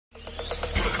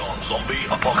Zombie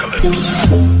apocalypse.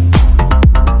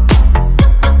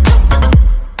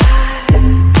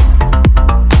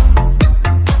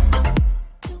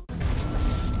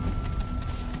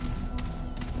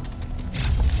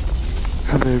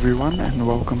 Hello everyone and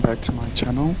welcome back to my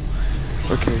channel.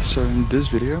 Okay, so in this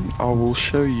video I will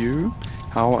show you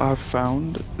how I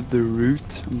found the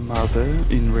root mother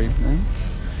in Remnant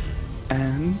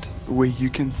and where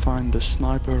you can find the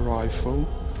sniper rifle,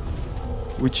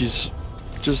 which is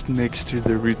just next to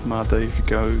the root mother. If you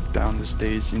go down the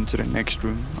stairs into the next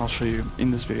room, I'll show you in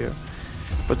this video.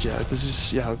 But yeah, this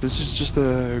is just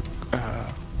a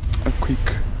quick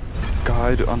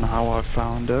guide on how I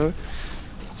found her.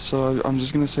 So I'm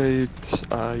just gonna say it,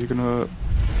 you're gonna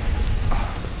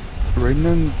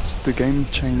Remnant, the game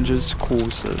changes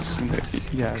courses.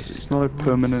 Yeah, it's not a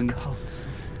permanent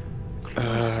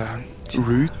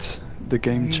route. The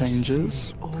game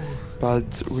changes,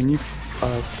 but when you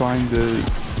find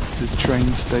the train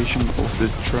station or the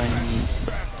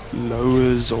train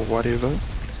lowers or whatever,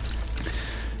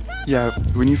 yeah,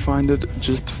 when you find it,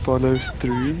 just follow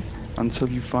through until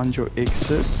you find your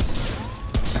exit,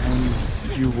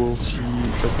 and you will see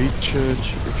a big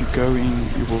church. If you go in,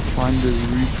 you will find the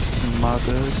root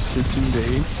mother sitting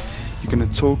there. You're gonna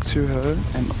talk to her,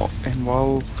 and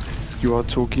while you are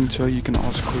talking to her, you can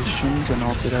ask questions, and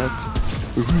after that,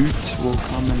 root will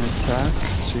come and attack.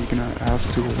 So you're gonna have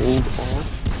to hold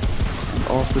off, and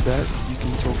after that, you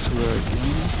can talk to her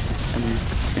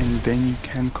again, and then you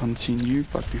can continue.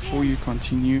 But before you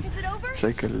continue,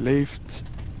 take a left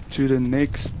to the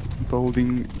next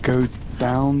building, go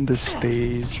down the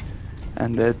stairs,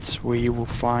 and that's where you will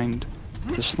find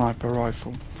the sniper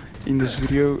rifle. In this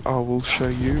video I will show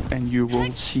you, and you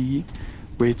will see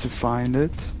where to find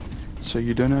it, so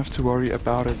you don't have to worry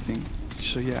about a thing.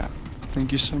 So yeah,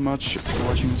 thank you so much for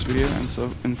watching this video,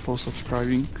 and for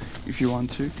subscribing. If you want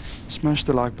to, smash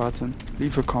the like button,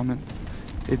 leave a comment,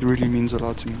 it really means a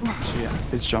lot to me. So yeah,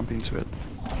 let's jump into it.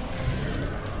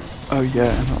 Oh yeah,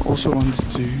 and I also wanted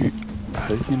to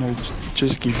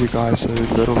just give you guys a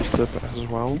little tip as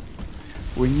well.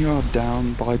 When you are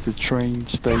down by the train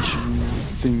station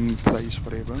thing, place,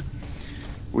 whatever,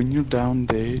 when you're down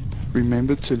there,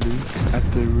 remember to look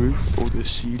at the roof or the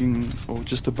ceiling or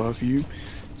just above you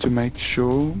to make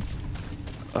sure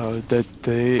that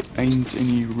there ain't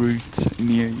any root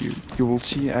near you. You will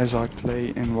see as I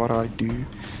play and what I do,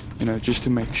 just to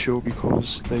make sure,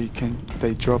 because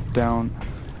they drop down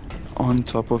on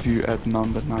top of you at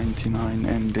number 99,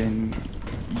 and then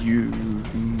you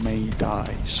may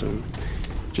die. So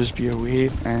just be aware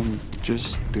and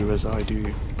just do as I do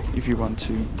if you want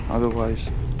to. Otherwise,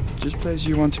 just play as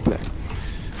you want to play.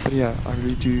 But yeah, I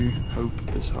really do hope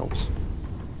this helps.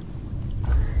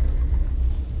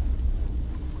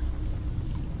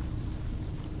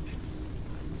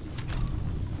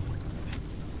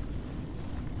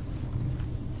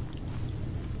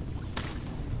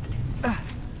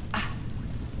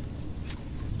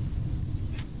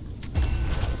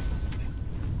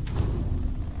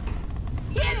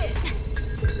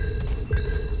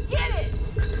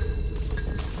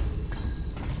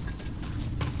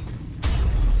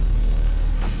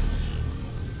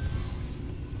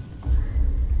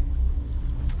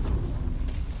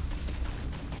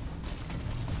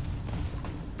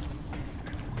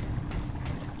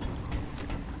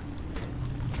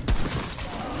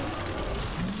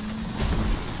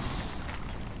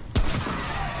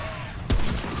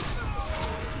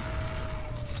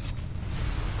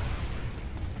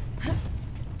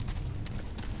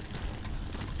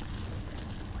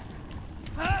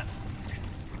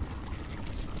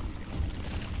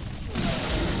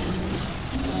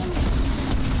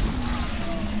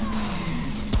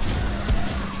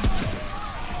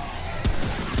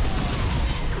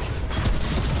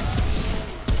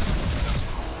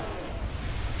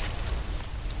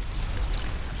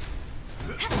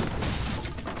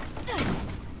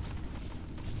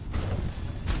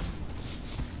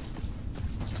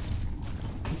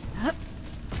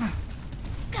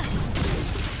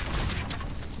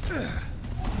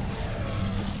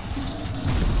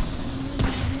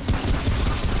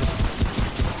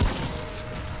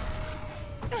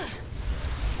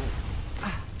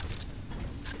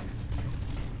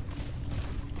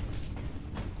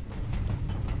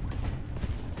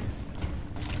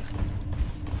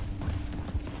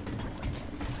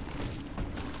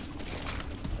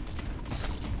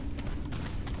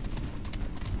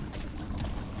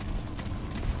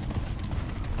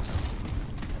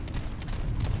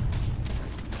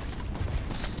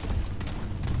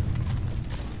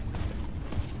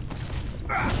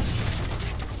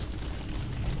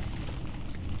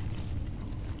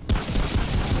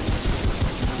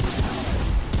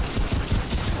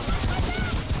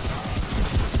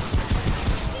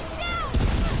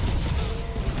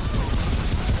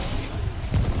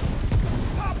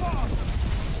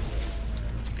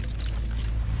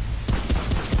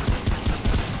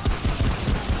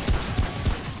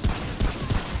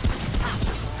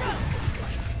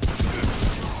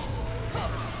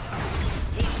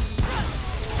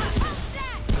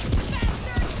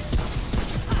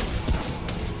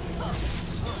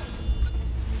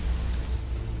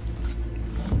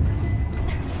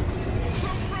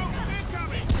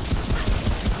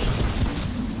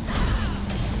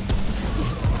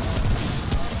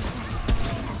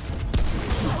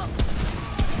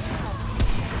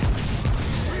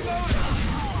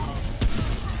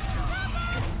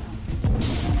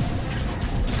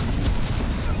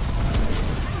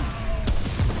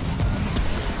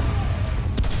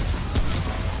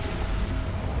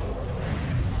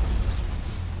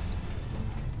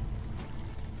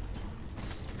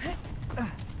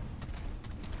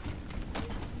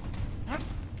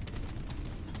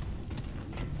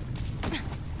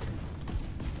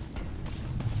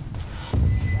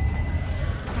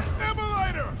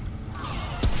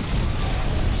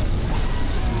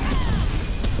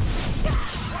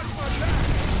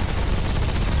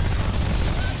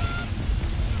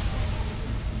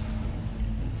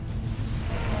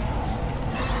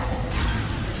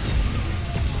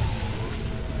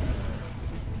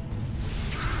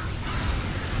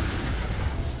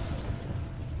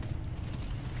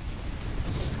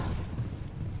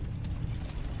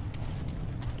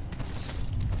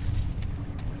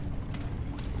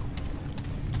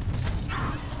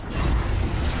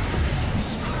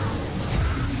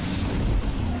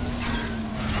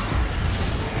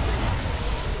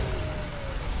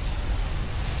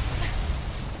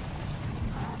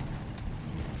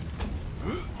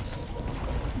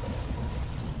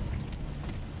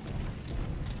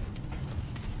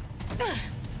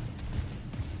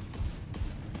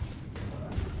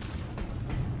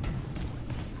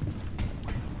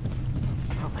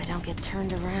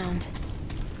 turned around.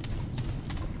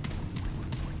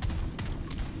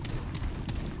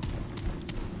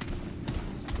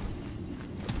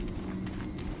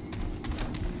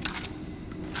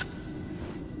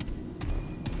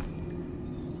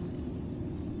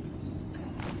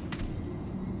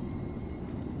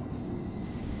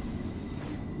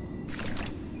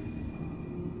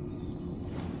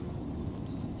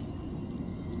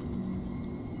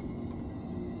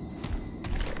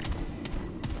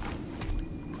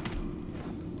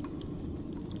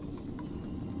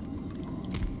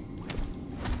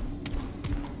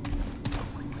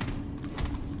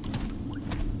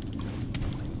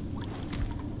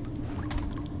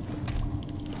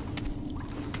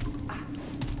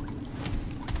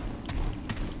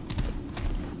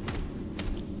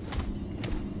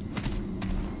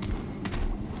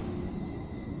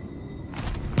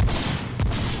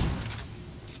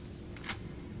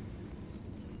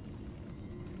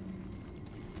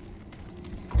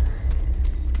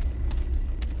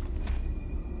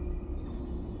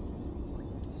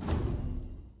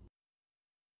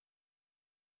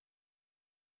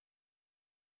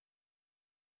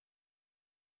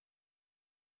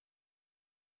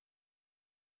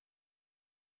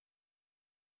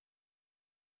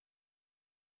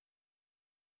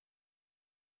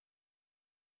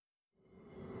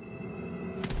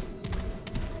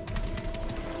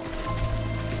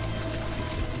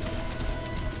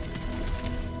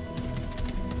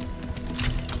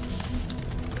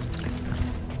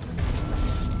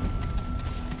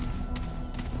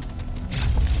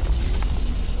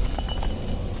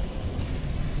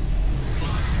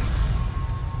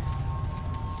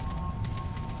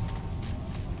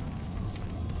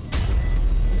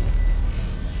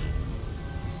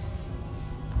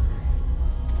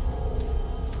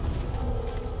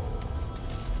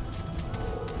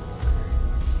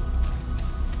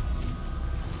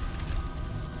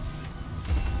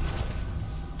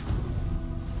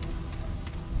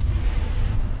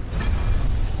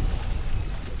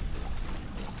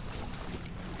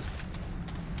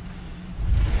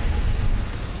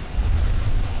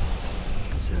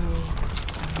 So,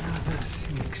 another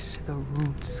seeks the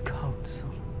root's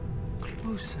counsel.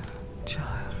 Closer,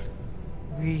 child.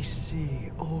 We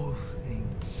see all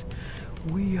things.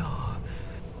 We are.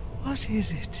 What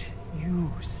is it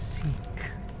you seek?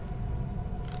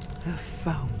 The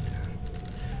Founder.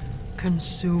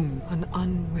 Consume an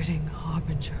unwitting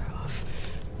harbinger of.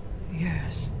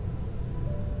 Yes.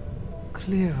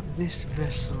 Clear, this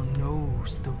vessel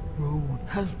knows the road.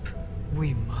 Help,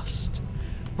 we must.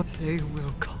 But they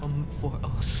will come for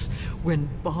us. When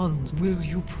bonds will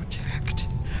you protect?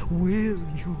 Will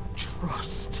you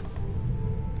trust?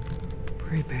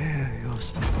 Prepare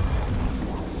yourself.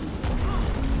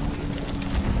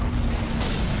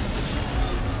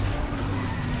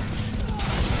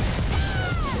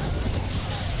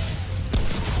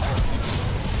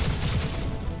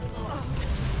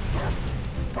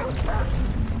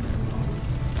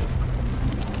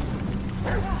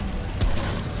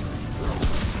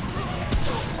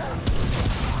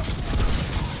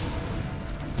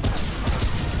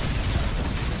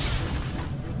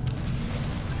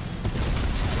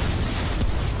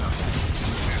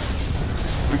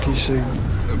 Okay, so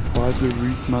by the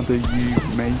root mother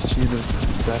you may see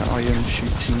that I am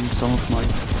shooting some of my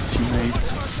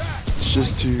teammates. It's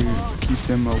just to keep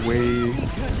them aware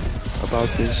about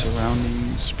their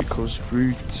surroundings, because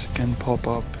root can pop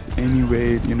up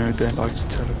anywhere, you know, they like to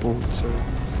teleport, so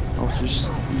I was just,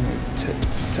 you know,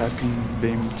 tapping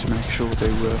them to make sure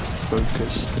they were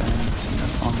focused and, you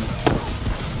know, on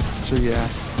it. So yeah,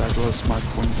 that was my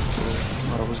point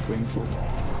for what I was going for.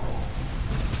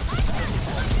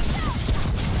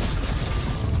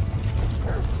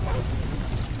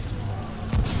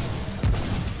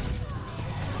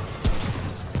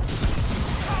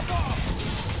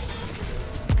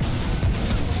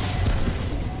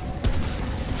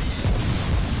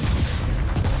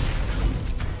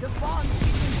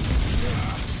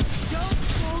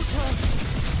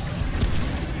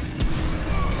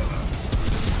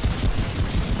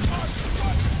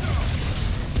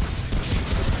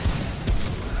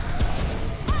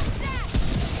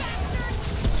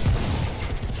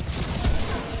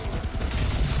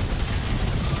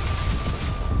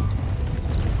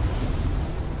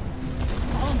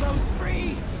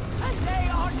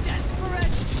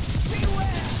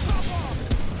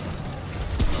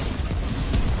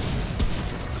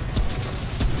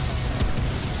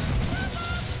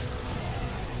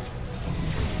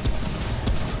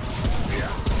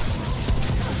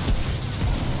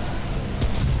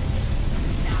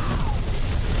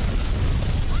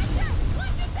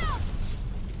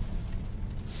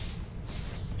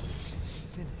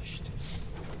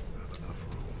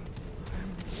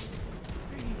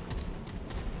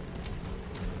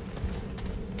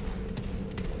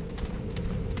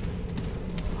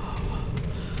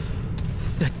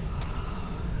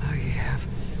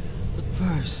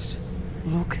 First,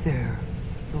 look there.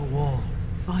 The wall.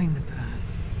 Find the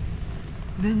path.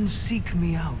 Then seek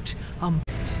me out.